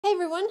Hi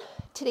everyone,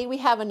 today we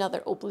have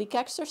another oblique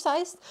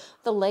exercise,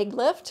 the leg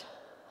lift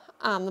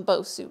on the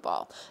Bosu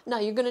ball. Now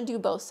you're going to do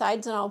both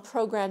sides and I'll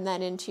program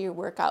that into your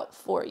workout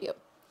for you.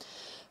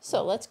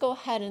 So let's go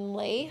ahead and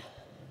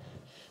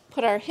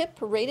put our hip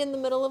right in the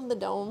middle of the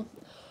dome,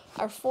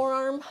 our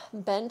forearm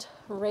bent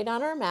right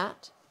on our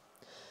mat,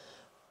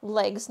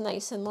 legs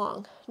nice and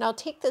long. Now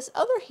take this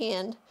other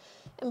hand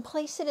and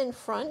place it in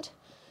front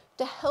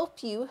to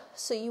help you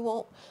so you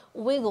won't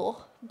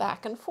wiggle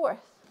back and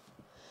forth.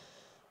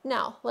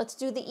 Now, let's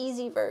do the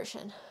easy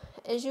version.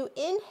 As you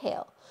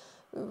inhale,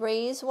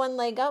 raise one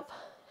leg up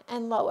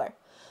and lower.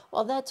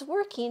 While that's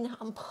working,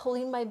 I'm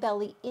pulling my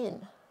belly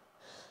in.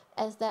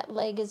 As that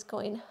leg is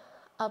going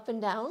up and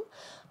down,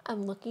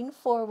 I'm looking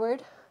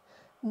forward,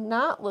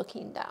 not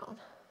looking down.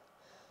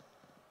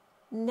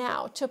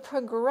 Now, to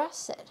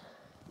progress it,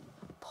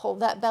 pull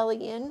that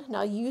belly in.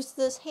 Now use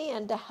this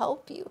hand to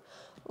help you.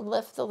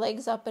 Lift the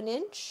legs up an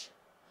inch,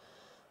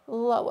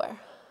 lower,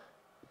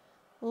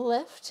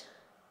 lift,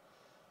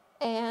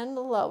 and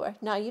lower.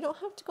 Now you don't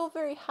have to go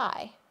very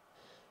high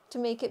to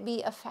make it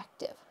be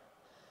effective.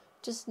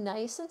 Just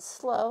nice and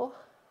slow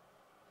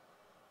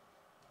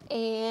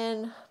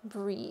and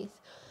breathe.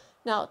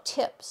 Now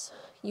tips,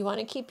 you want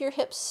to keep your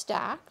hips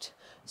stacked.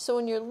 So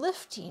when you're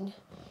lifting,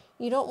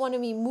 you don't want to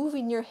be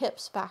moving your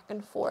hips back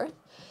and forth,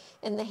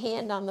 and the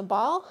hand on the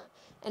ball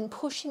and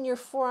pushing your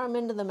forearm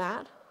into the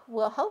mat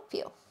will help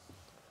you.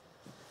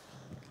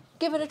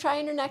 Give it a try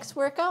in your next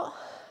workout,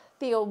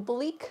 the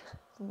oblique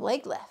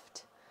leg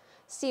lift.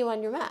 See you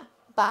on your mat.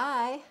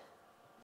 Bye.